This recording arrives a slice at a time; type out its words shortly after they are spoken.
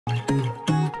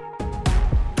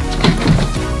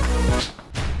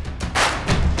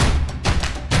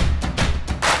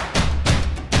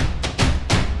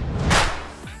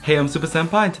Hey, I'm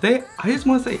SupaSenpai, and today I just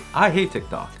want to say I hate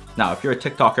TikTok. Now, if you're a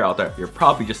TikToker out there, you're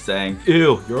probably just saying,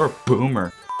 ew, you're a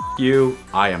boomer. You,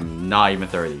 I am not even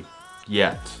 30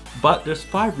 yet. But there's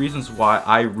 5 reasons why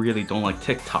I really don't like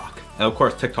TikTok. And of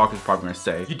course, TikTok is probably gonna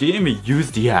say, you didn't even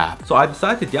use the app. So I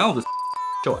decided to download this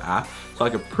show app so I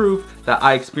could prove that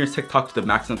I experienced TikTok to the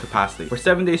maximum capacity. For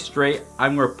 7 days straight,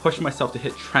 I'm gonna push myself to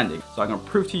hit trending. So I'm gonna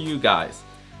prove to you guys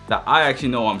that I actually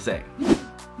know what I'm saying.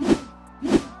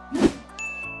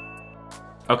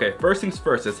 Okay, first things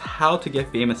first is how to get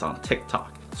famous on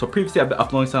TikTok. So previously I've been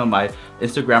uploading some of my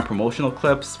Instagram promotional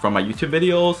clips from my YouTube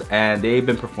videos and they've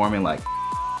been performing like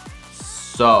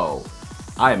so.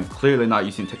 I am clearly not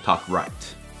using TikTok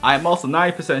right. I am also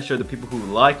 90% sure the people who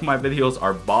like my videos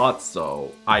are bots,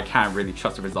 so I can't really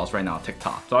trust the results right now on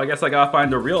TikTok. So I guess I gotta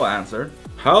find the real answer.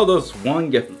 How does one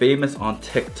get famous on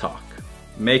TikTok?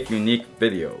 Make unique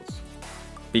videos.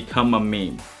 Become a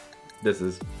meme. This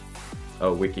is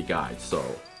a wiki guide, so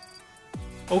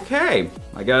okay,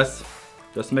 I guess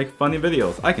just make funny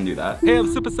videos. I can do that. Hey,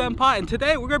 I'm SupaSenpai, and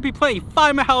today we're gonna be playing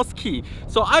Find My House Key.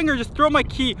 So I'm gonna just throw my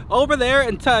key over there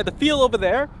into the field over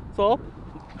there. So,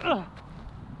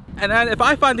 and then if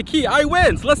I find the key, I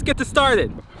win. So let's get this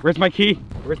started. Where's my key?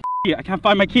 Where's my key? I can't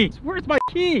find my key. Where's my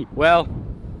key? Well,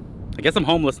 I guess I'm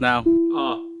homeless now.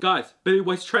 Guys, Betty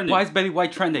White's trending. Why is Betty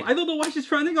White trending? I don't know why she's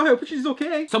trending. I hope she's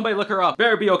okay. Somebody look her up.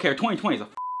 Better be okay. 2020 is a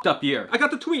up year. I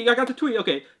got the tweet.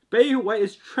 Okay, Betty White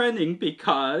is trending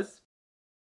because...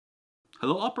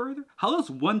 Hello, operator? How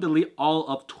does one delete all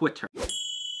of Twitter?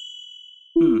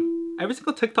 Every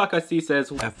single TikTok I see says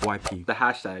FYP, the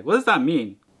hashtag. What does that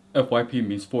mean? FYP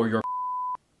means for your...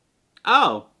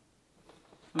 Oh.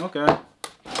 Okay.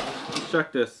 Let's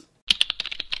check this.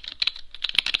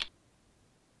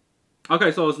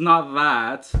 Okay, so it's not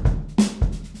that.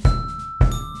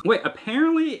 Wait,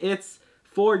 apparently it's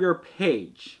for your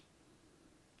page.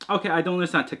 Okay, I don't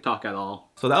understand TikTok at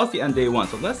all. So that was the end day 1,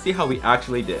 so let's see how we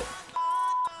actually did.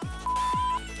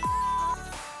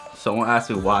 Someone asked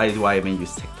me why do I even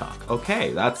use TikTok?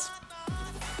 Okay, that's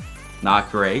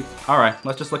not great. Alright,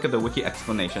 let's just look at the wiki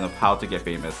explanation of how to get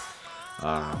famous.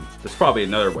 There's probably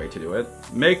another way to do it.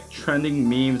 Make trending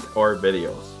memes or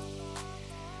videos.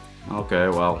 Okay,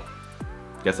 well,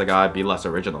 guess I gotta be less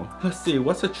original. Let's see,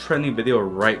 what's a trending video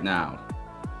right now?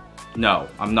 No,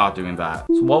 I'm not doing that.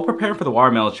 So while preparing for the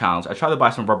watermelon challenge, I tried to buy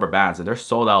some rubber bands and they're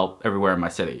sold out everywhere in my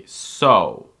city.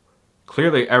 So,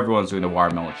 clearly everyone's doing the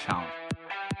watermelon challenge.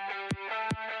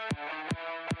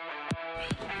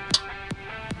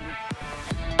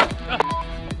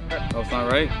 Oh, it's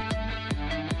not right?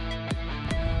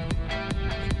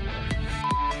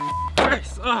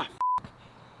 Christ!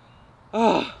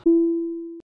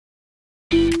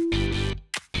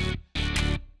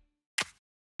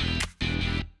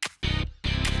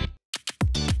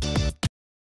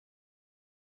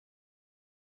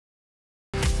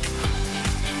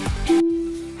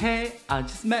 Hey, I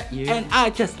just met you. And I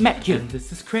just met you. And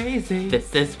this is crazy.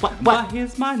 This is what?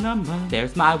 Here's my number.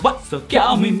 There's my what? So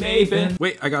call me maybe.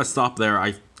 Wait, I gotta stop there.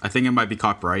 I think it might be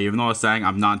copyright. Even though I was saying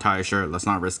I'm not entirely sure. Let's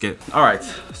not risk it. Alright,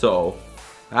 so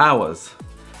that was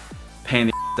a pain in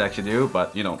the to actually do,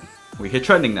 but you know, we hit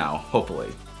trending now,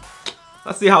 hopefully.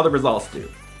 Let's see how the results do.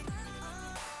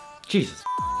 Jesus.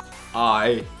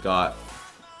 I got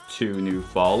 2 new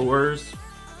followers.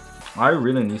 I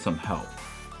really need some help.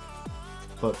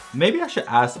 But maybe I should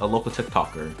ask a local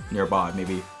TikToker nearby.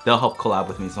 Maybe they'll help collab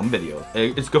with me in some videos.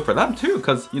 It's good for them too,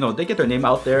 because you know, they get their name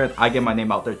out there and I get my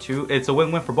name out there too. It's a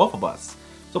win-win for both of us.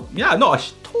 So yeah, no, I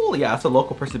should totally ask a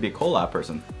local person to be a collab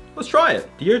person. Let's try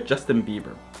it. Dear Justin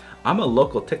Bieber, I'm a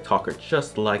local TikToker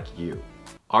just like you.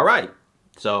 Alright,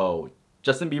 so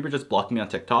Justin Bieber just blocked me on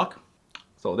TikTok.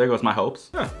 So there goes my hopes.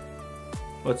 Huh.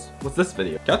 What's this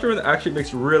video? Kyatorin actually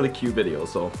makes really cute videos,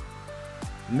 so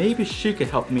maybe she could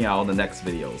help me out in the next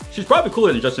videos. She's probably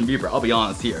cooler than Justin Bieber, I'll be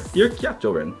honest here. Dear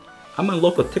Kyatorin, I'm a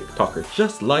local TikToker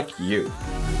just like you.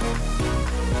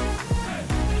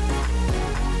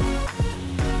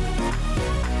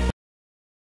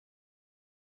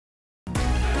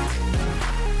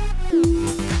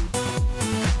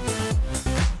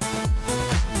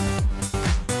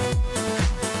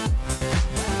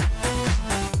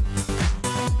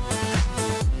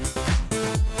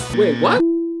 Wait, what?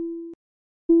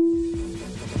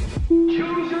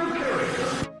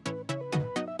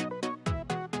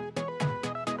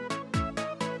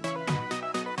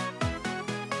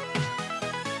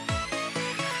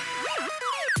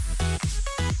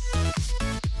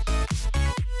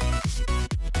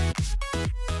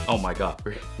 Oh my god,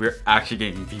 we're actually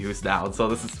getting views now, so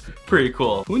this is pretty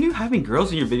cool. Who knew having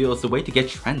girls in your video is the way to get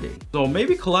trending? So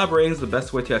maybe collaborating is the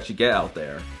best way to actually get out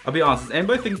there. I'll be honest, does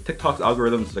anybody think TikTok's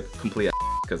algorithm is like complete ass?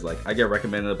 Because like I get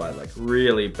recommended by like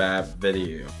really bad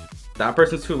video. That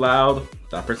person's too loud,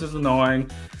 that person's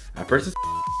annoying, that person's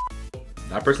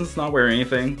not wearing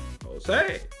anything.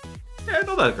 Jose, yeah, I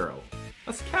know that girl.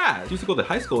 That's Kat. She used to go to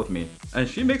high school with me, and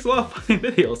she makes a lot of funny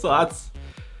videos, so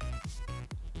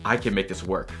I can make this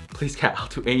work. Please, Kat, I'll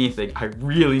do anything. I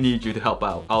really need you to help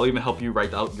out. I'll even help you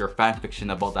write out your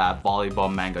fanfiction about that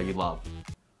volleyball manga you love.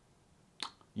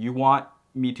 You want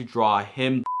me to draw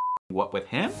him what with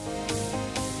him?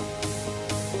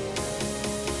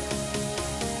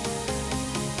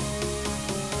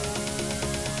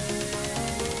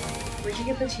 Where'd you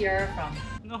get the tiara from?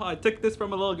 No, I took this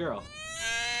from a little girl.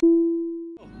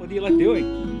 What do you like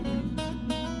doing?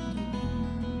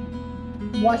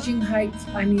 Watching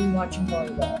watching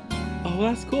volleyball. Oh,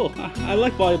 that's cool. I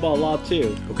like volleyball a lot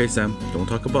too. Okay, Sam, don't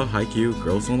talk about haiku.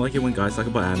 Girls don't like it when guys talk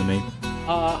about anime.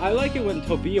 I like it when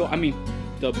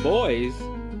the boys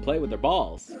play with their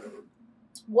balls.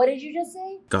 What did you just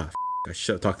say? God, I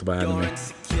should have talked about anime.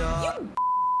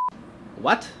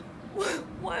 What?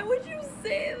 Why would you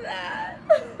say that?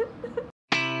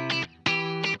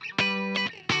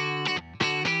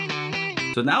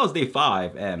 So now it's day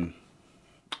 5 and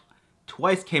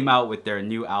Twice came out with their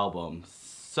new album.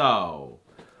 So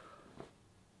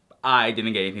I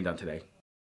didn't get anything done today.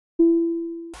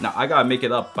 Now I gotta make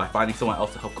it up by finding someone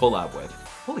else to help collab with.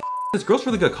 Holy this girl's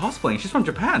really good cosplaying. She's from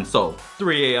Japan, so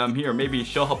 3 a.m. here, maybe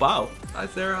she'll help out. Hi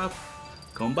Sara.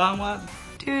 Konbanwa.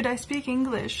 Dude, I speak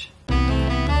English. That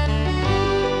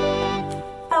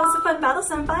was a fun battle,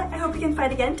 Senpai. I hope we can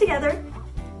fight again together.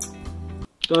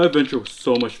 That adventure was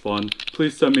so much fun.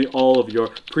 Please send me all of your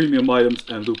premium items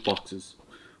and loot boxes.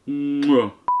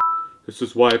 Mwah. This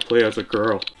is why I play as a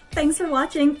girl. Thanks for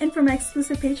watching, and for my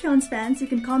exclusive Patreon fans, you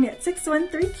can call me at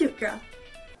 613CuteGirl.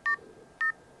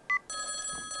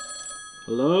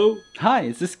 Hello? Hi,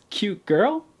 is this cute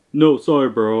girl? No, sorry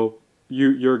bro.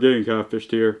 You're getting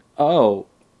catfished here. Oh,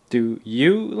 do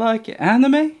you like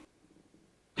anime?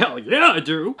 Hell yeah I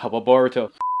do! How about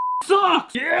Boruto?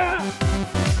 Sucks! Yeah!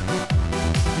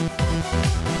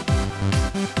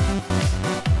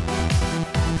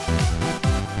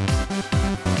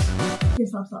 Okay,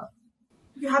 stop.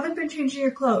 You haven't been changing your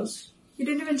clothes. You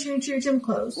didn't even change your gym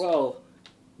clothes. Well,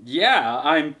 yeah,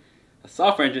 I'm a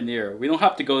software engineer. We don't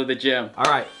have to go to the gym.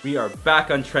 Alright, we are back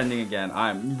on trending again.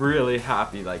 I'm really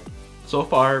happy. Like, so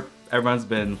far, everyone's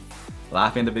been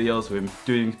laughing at the videos. We've been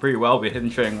doing pretty well. We're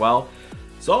hitting trending well.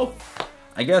 So,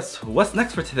 I guess, what's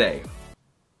next for today?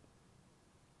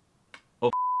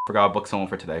 Oh, forgot to book someone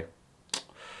for today.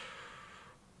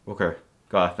 Okay,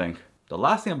 gotta think. The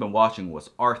last thing I've been watching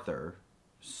was Arthur.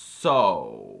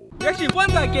 So... We actually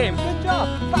won that game! Good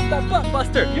job! Slap that butt,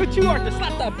 Buster! You too, Arthur!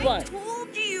 Slap that butt! I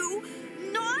told you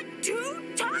not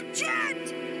to touch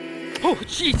it! Oh,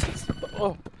 Jesus!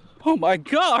 Oh my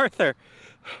god, Arthur!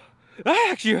 That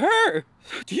actually hurt!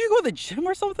 Do you go to the gym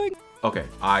or something? Okay,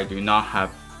 I do not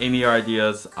have any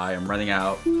ideas. I am running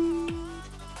out.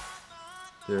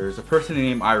 There's a person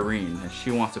named Irene, and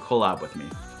she wants to collab with me.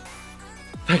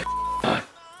 Thank God.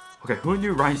 Okay, who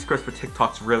knew writing scripts for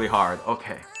TikTok's really hard?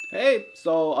 Okay. Hey,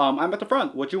 so I'm at the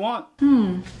front. What you want?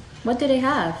 What do they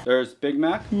have? There's Big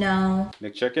Mac. No.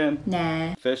 McChicken.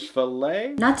 Nah. Fish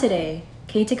fillet. Not today.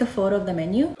 Can you take a photo of the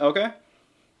menu? Okay.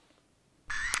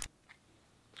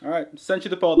 Alright, sent you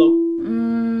the photo.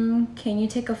 Can you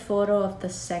take a photo of the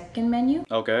second menu?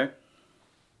 Okay.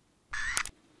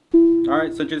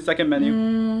 Alright, sent you the second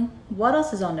menu. What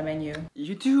else is on the menu?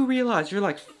 You do realize you're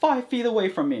like 5 feet away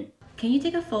from me. Can you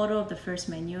take a photo of the first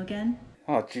menu again?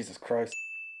 Oh, Jesus Christ.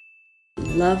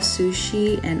 Love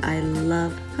sushi and I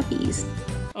love puppies.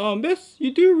 Miss,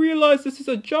 you do realize this is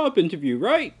a job interview,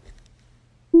 right?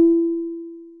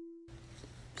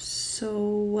 So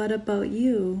what about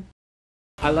you?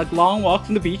 I like long walks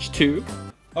on the beach too.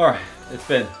 Alright, it's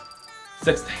been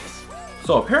 6 days.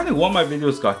 So apparently one of my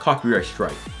videos got copyright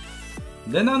strike.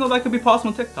 Didn't I know that could be possible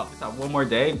on TikTok. Let's have one more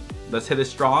day. Let's hit it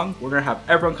strong. We're gonna have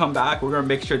everyone come back. We're gonna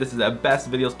make sure this is the best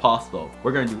videos possible.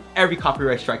 We're gonna do every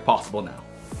copyright strike possible now.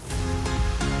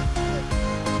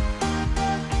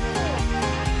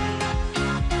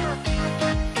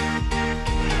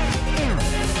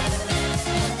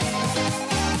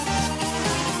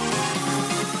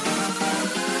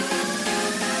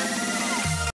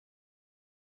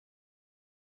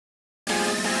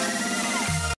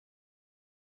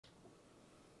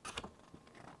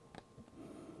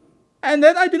 And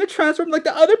then I didn't transform like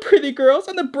the other pretty girls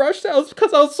and the brush cells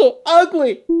because I was so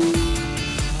ugly.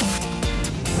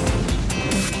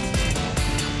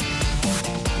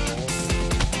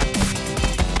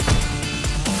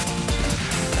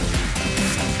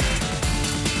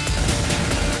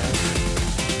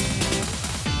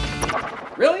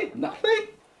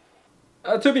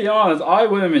 To be honest, I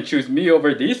wouldn't even choose me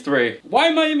over these three. Why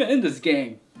am I even in this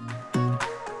game?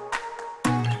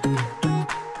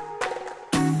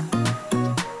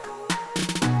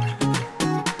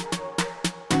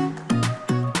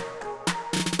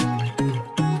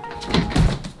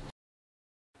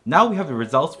 Now we have the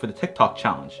results for the TikTok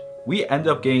challenge. We ended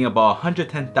up getting about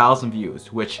 110,000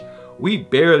 views, which we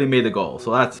barely made the goal,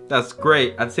 so that's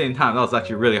great. At the same time, that was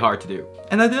actually really hard to do.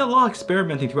 And I did a lot of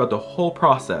experimenting throughout the whole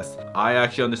process. I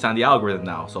actually understand the algorithm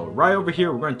now, so right over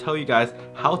here, we're going to tell you guys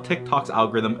how TikTok's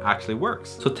algorithm actually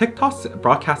works. So TikTok's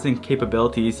broadcasting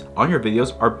capabilities on your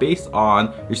videos are based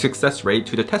on your success rate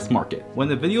to the test market. When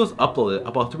the video is uploaded,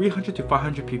 about 300 to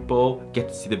 500 people get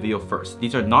to see the video first.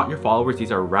 These are not your followers,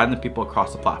 these are random people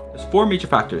across the platform. There's 4 major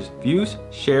factors: views,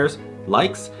 shares,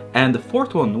 likes, and the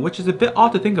fourth one, which is a bit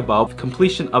odd to think about,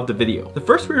 completion of the video. The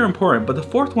first 3 are important, but the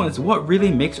fourth one is what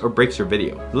really makes or breaks your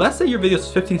video. Let's say your video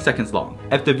is 15 seconds long.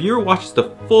 If the viewer watches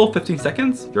the full 15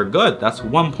 seconds, you're good, that's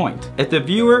 1 point. If the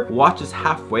viewer watches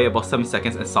halfway, about 7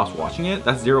 seconds, and stops watching it,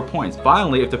 that's 0 points.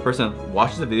 Finally, if the person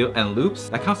watches the video and loops,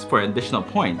 that counts for an additional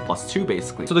point, plus 2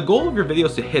 basically. So the goal of your video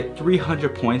is to hit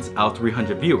 300 points out of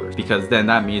 300 viewers, because then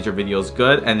that means your video is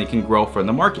good and it can grow from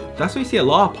the market. That's why you see a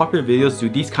lot of popular videos do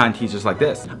these kind of teasers like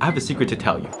this. I have a secret to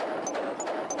tell you.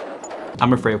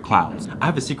 I'm afraid of clowns. I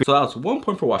have a secret. So that's 1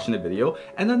 point for watching the video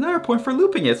and another point for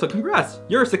looping it. So congrats,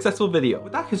 you're a successful video.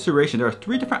 With that consideration, there are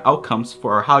 3 different outcomes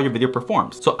for how your video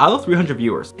performs. So out of 300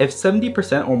 viewers, if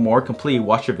 70% or more completely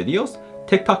watch your videos,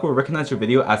 TikTok will recognize your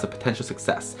video as a potential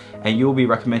success and you will be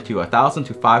recommended to 1,000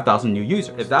 to 5,000 new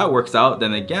users. If that works out,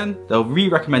 then again, they'll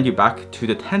re-recommend you back to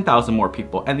the 10,000 more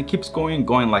people, and it keeps going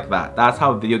like that. That's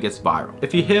how a video gets viral.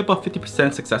 If you hit about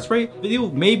 50% success rate, the video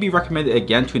may be recommended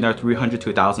again to another 300 to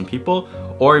 1,000 people,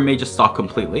 or it may just stop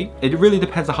completely. It really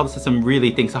depends on how the system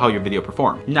really thinks of how your video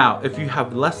performs. Now, if you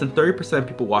have less than 30% of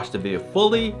people watch the video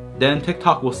fully, then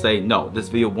TikTok will say, no, this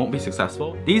video won't be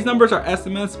successful. These numbers are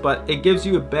estimates, but it gives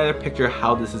you a better picture of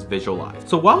how this is visualized.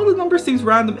 So while the number seems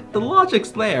random, the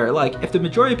logic's there. Like, if the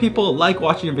majority of people like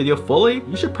watching your video fully,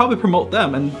 you should probably promote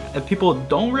them. And if people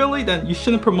don't really, then you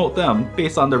shouldn't promote them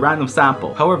based on the random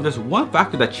sample. However, there's one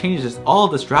factor that changes all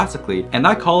of this drastically, and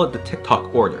I call it the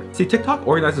TikTok order. See, TikTok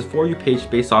organizes For You page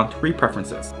based on 3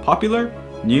 preferences: popular,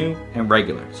 new, and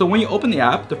regular. So when you open the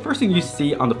app, the first thing you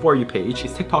see on the For You page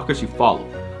is TikTokers you follow,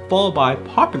 followed by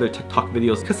popular TikTok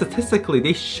videos, because statistically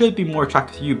they should be more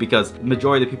attractive to you because the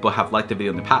majority of the people have liked the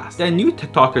video in the past. Then new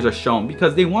TikTokers are shown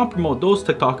because they want to promote those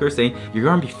TikTokers saying you're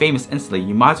going to be famous instantly,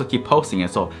 you might as well keep posting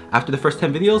it. So after the first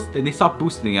 10 videos, then they stop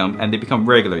boosting them and they become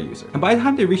regular users. And by the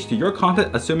time they reach to your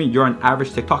content, assuming you're an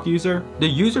average TikTok user, the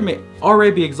user may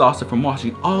already be exhausted from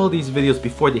watching all these videos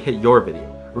before they hit your video,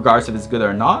 regardless if it's good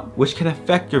or not, which can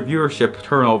affect your viewership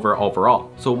turnover overall.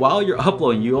 So while you're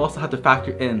uploading, you also have to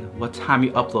factor in what time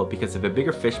you upload, because if a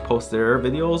bigger fish posts their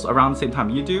videos around the same time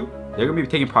you do, they're gonna be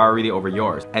taking priority over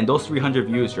yours. And those 300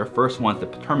 views, your first ones to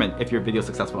determine if your video is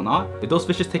successful or not. If those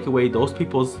fishes take away those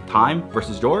people's time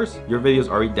versus yours, your video is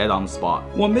already dead on the spot.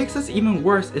 What makes this even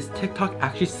worse is TikTok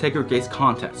actually segregates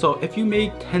content. So if you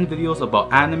make 10 videos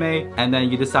about anime and then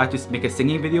you decide to make a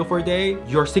singing video for a day,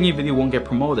 your singing video won't get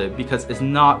promoted because it's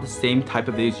not the same type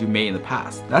of videos you made in the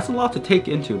past. That's a lot to take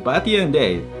into, but at the end of the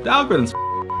day, the algorithm's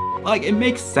like, it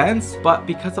makes sense, but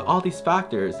because of all these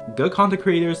factors, good content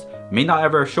creators may not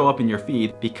ever show up in your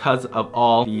feed because of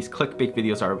all these clickbait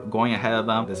videos are going ahead of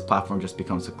them. This platform just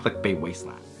becomes a clickbait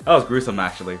wasteland. That was gruesome,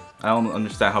 actually. I don't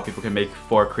understand how people can make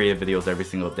 4 creative videos every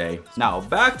single day. Now,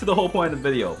 back to the whole point of the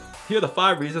video. Here are the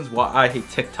 5 reasons why I hate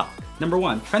TikTok. Number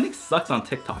 1, trending sucks on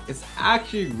TikTok. It's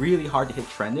actually really hard to hit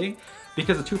trending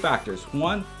because of 2 factors.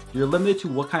 1, you're limited to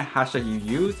what kind of hashtag you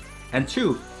use, and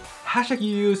 2, hashtag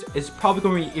you use is probably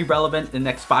going to be irrelevant in the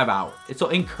next 5 hours. So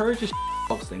it encourages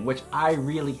posting, which I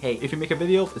really hate. If you make a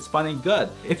video, it's fun and good.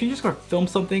 If you're just gonna film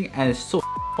something and it's so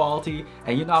quality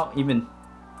and you're not even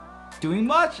doing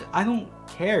much, I don't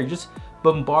care. You're just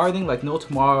bombarding like no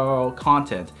tomorrow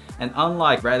content. And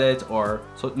unlike Reddit or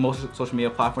most social media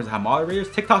platforms that have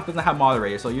moderators, TikTok doesn't have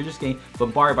moderators, so you're just getting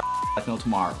bombarded by like no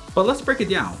tomorrow. But let's break it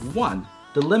down. 1,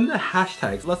 the limited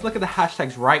hashtags. Let's look at the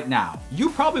hashtags right now. You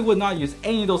probably would not use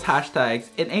any of those hashtags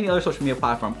in any other social media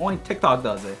platform. Only TikTok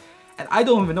does it. And I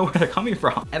don't even know where they're coming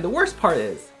from. And the worst part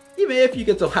is, even if you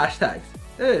get those hashtags,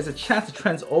 there is a chance the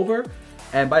trend's over,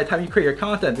 and by the time you create your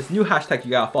content, this new hashtag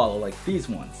you gotta follow, like these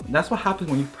ones. And that's what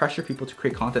happens when you pressure people to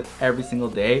create content every single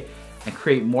day and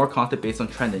create more content based on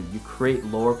trending. You create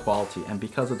lower quality, and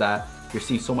because of that, you're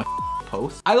seeing so much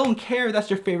posts. I don't care if that's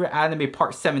your favorite anime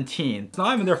part 17. It's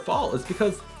not even their fault. It's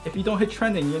because if you don't hit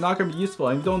trending, you're not gonna be useful,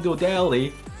 and if you don't do it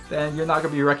daily, then you're not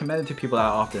gonna be recommended to people that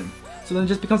often. So then it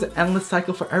just becomes an endless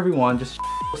cycle for everyone just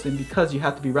posting because you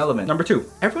have to be relevant. Number 2,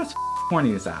 everyone's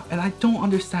horny this app, and I don't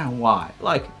understand why.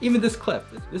 Like, even this clip,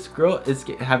 this girl is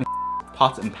having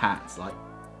pots and pans. Like,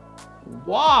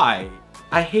 why?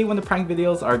 I hate when the prank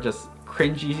videos are just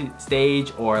cringy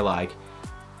stage or like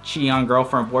cheating on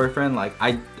girlfriend or boyfriend. Like,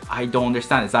 I don't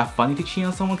understand. Is that funny to cheat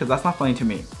on someone? Because that's not funny to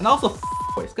me. And also,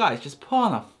 boys, guys, just put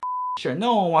on a shirt.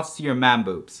 No one wants to see your man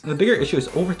boobs. And the bigger issue is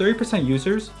over 30%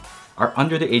 users are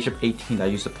under the age of 18 that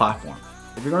use the platform.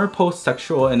 If you're going to post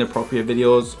sexual inappropriate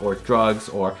videos or drugs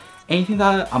or anything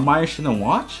that a minor shouldn't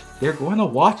watch, they're going to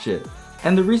watch it.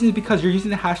 And the reason is because you're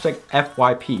using the hashtag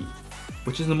FYP,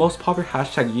 which is the most popular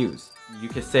hashtag used. You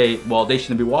could say, well, they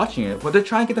shouldn't be watching it, but they're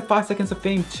trying to get the 5 seconds of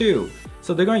fame too.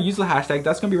 So they're going to use the hashtag,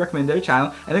 that's going to be recommended to their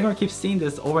channel, and they're going to keep seeing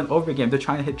this over and over again. They're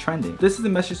trying to hit trending. This is the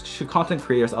message to content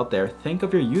creators out there. Think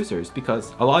of your users,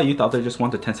 because a lot of youth out there just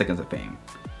want the 10 seconds of fame.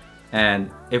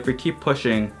 And if we keep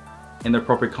pushing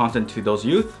inappropriate content to those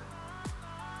youth,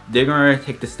 they're going to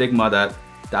take the stigma that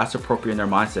that's appropriate in their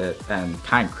mindset and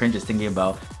kind of cringes thinking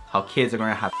about how kids are going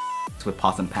to have with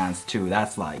pots and pans too.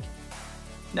 That's like,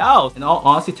 no. In all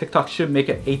honesty, TikTok should make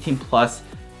an 18+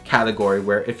 category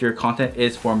where if your content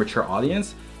is for a mature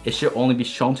audience, it should only be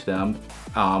shown to them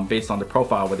based on the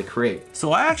profile what they create.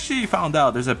 So I actually found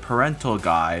out there's a parental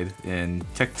guide in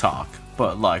TikTok.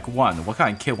 But like, 1, what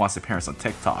kind of kid wants their parents on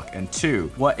TikTok? And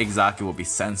 2, what exactly will be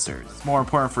censored? It's more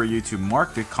important for you to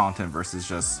mark the content versus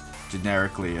just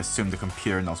generically assume the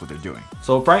computer knows what they're doing.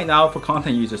 So right now, for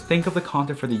content users, think of the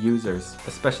content for the users,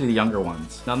 especially the younger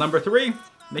ones. Now, number 3,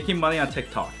 making money on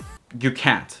TikTok. You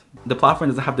can't. The platform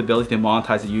doesn't have the ability to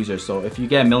monetize the users, so if you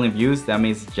get 1 million views, that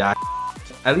means jack.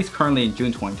 At least currently in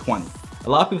June 2020. A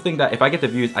lot of people think that if I get the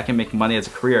views, I can make money as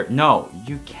a career. No,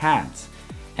 you can't.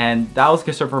 And that was a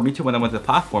concern for me too when I went to the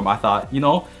platform. I thought, you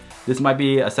know, this might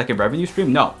be a second revenue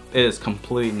stream. No, it is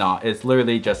completely not. It's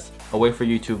literally just a way for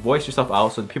you to voice yourself out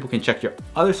so that people can check your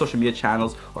other social media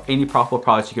channels or any profitable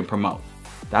products you can promote.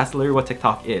 That's literally what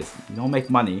TikTok is. You don't make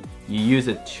money, you use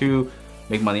it to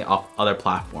make money off other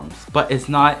platforms. But it's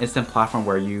not an instant platform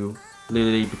where you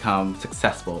literally become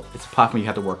successful. It's a platform you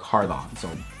have to work hard on. So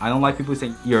I don't like people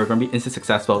saying you're gonna be instant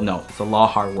successful. No, it's a lot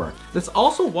of hard work. That's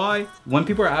also why when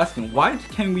people are asking, why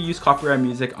can we use copyright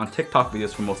music on TikTok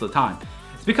videos for most of the time?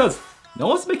 It's because no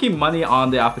one's making money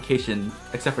on the application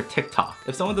except for TikTok.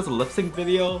 If someone does a lip sync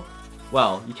video,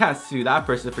 well, you can't sue that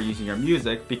person for using your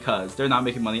music because they're not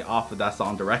making money off of that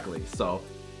song directly. So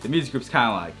the music group's kind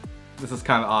of like, this is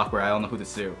kind of awkward, I don't know who to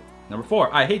sue. Number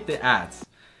 4, I hate the ads.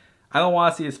 I don't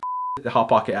want to see this the Hot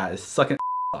Pocket ad. It's sucking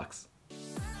sucks.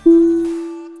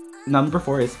 Number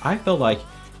 4 is, I felt like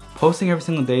posting every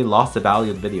single day lost the value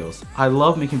of the videos. I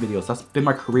love making videos, that's been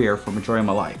my career for the majority of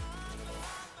my life.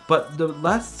 But the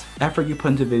less effort you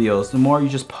put into videos, the more you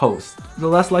just post, the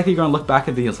less likely you're gonna look back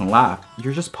at videos and laugh.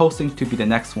 You're just posting to be the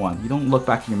next one. You don't look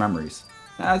back at your memories.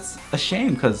 That's a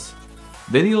shame because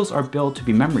videos are built to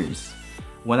be memories.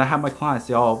 When I have my clients,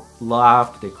 they all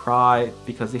laugh, they cry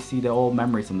because they see the old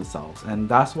memories of themselves. And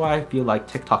that's why I feel like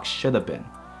TikTok should have been.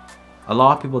 A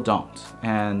lot of people don't.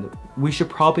 And we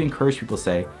should probably encourage people to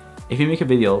say, if you make a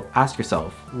video, ask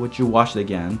yourself, would you watch it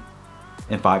again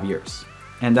in 5 years?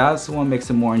 And that's what makes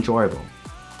it more enjoyable.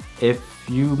 If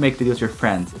you make videos with your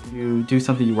friends, if you do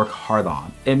something you work hard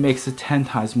on, it makes it 10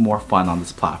 times more fun on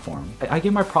this platform. I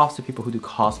give my props to people who do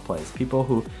cosplays, people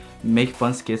who make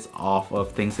fun skits off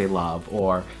of things they love,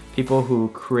 or people who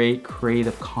create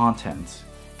creative content.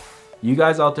 You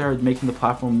guys out there are making the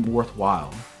platform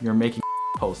worthwhile. You're making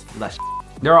posts less.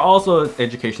 There are also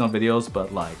educational videos,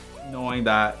 but like knowing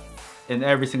that in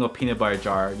every single peanut butter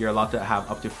jar, you're allowed to have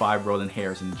up to 5 rodent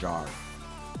hairs in the jar.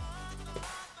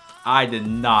 I did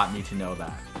not need to know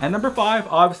that. And number 5,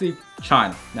 obviously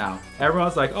China. Now,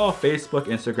 everyone's like, oh, Facebook,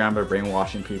 Instagram are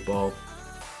brainwashing people.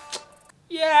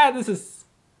 Yeah, this is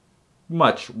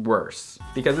much worse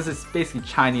because this is basically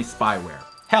Chinese spyware.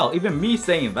 Hell, even me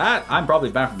saying that, I'm probably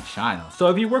banned from China. So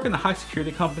if you work in a high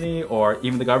security company or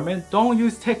even the government, don't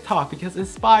use TikTok because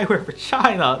it's spyware for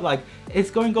China. Like, it's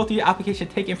going to go through your application,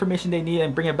 take information they need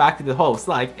and bring it back to the host.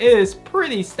 Like, it is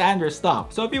pretty standard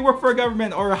stuff. So if you work for a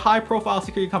government or a high profile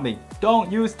security company,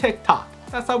 don't use TikTok.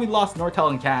 That's how we lost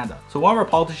Nortel in Canada. So one of our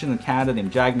politicians in Canada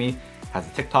named Jagmeet has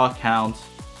a TikTok account.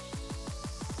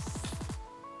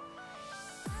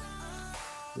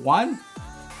 1,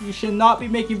 you should not be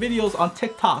making videos on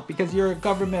TikTok because you're a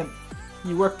government,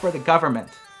 you work for the government.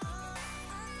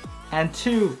 And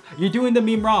 2, you're doing the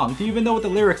meme wrong. Do you even know what the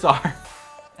lyrics are?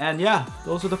 And yeah,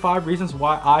 those are the 5 reasons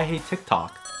why I hate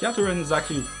TikTok. Kyatorin is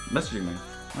actually messaging me.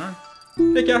 Alright.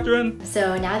 Hey Kyatorin!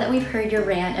 So now that we've heard your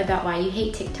rant about why you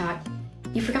hate TikTok,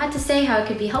 You forgot to say how it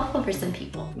could be helpful for some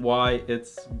people. Why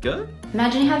it's good?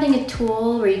 Imagine having a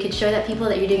tool where you could show that people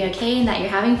that you're doing okay and that you're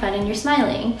having fun and you're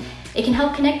smiling. It can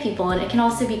help connect people and it can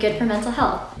also be good for mental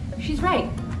health. She's right.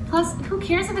 Plus, who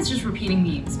cares if it's just repeating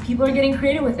memes? People are getting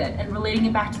creative with it and relating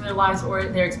it back to their lives or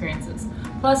their experiences.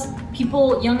 Plus,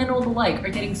 people, young and old alike, are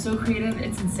getting so creative,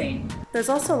 it's insane. There's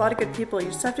also a lot of good people, you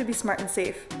just have to be smart and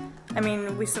safe. I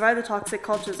mean, we survive the toxic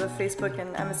cultures of Facebook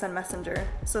and MSN Messenger,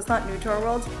 so it's not new to our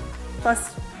world.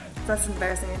 Plus, it's less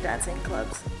embarrassing than dancing in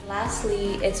clubs.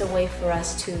 Lastly, it's a way for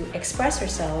us to express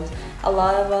ourselves. A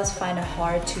lot of us find it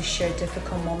hard to share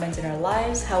difficult moments in our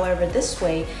lives. However, this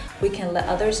way, we can let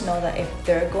others know that if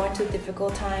they're going through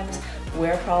difficult times,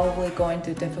 we're probably going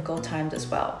through difficult times as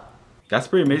well. That's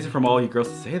pretty amazing from all you girls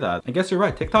to say that. I guess you're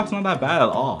right, TikTok's not that bad at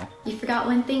all. You forgot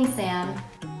one thing, Sam.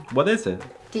 What is it?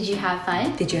 Did you have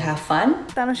fun? Did you have fun?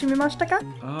 Tanoshimimashita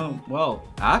ka? Well,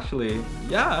 actually,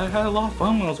 yeah, I had a lot of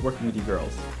fun when I was working with you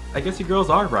girls. I guess you girls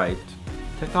are right.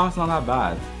 TikTok's not that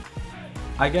bad.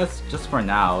 I guess just for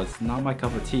now, it's not my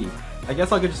cup of tea. I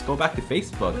guess I could just go back to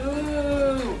Facebook.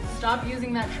 Ooh, stop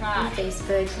using that trash.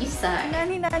 Facebook, you suck.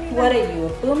 What are you, a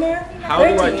boomer? How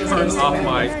do I turn off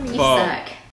my You phone? suck.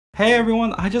 Hey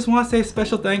everyone, I just want to say a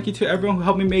special thank you to everyone who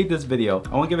helped me make this video.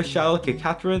 I want to give a shout out to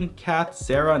Kyatorin, Kat,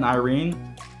 Sara, and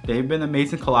Irene. They've been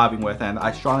amazing collabing with, and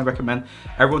I strongly recommend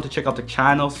everyone to check out their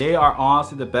channels. They are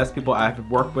honestly the best people I've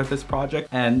worked with this project,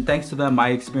 and thanks to them, my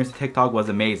experience with TikTok was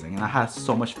amazing, and I had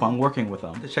so much fun working with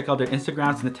them. To check out their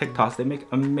Instagrams and the TikToks, they make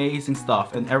amazing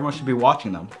stuff, and everyone should be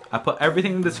watching them. I put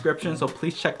everything in the description, so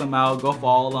please check them out, go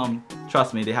follow them.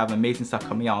 Trust me, they have amazing stuff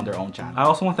coming out on their own channel. I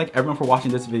also want to thank everyone for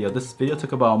watching this video. This video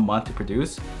took about a month to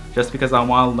produce, just because I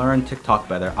want to learn TikTok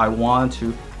better. I want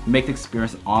to make the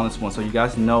experience an honest one so you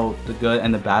guys know the good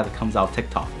and the bad that comes out of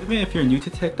TikTok. Even if you're new to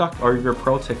TikTok or you're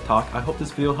pro TikTok, I hope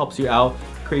this video helps you out,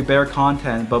 create better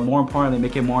content, but more importantly,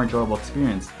 make it a more enjoyable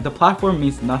experience. The platform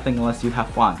means nothing unless you have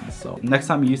fun. So next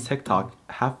time you use TikTok,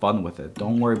 have fun with it.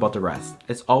 Don't worry about the rest.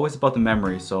 It's always about the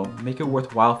memories, so make it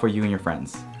worthwhile for you and your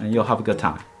friends, and you'll have a good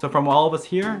time. So from all of us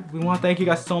here, we want to thank you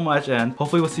guys so much, and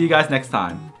hopefully we'll see you guys next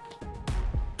time.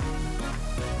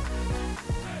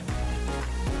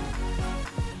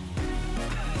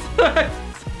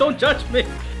 Don't judge me.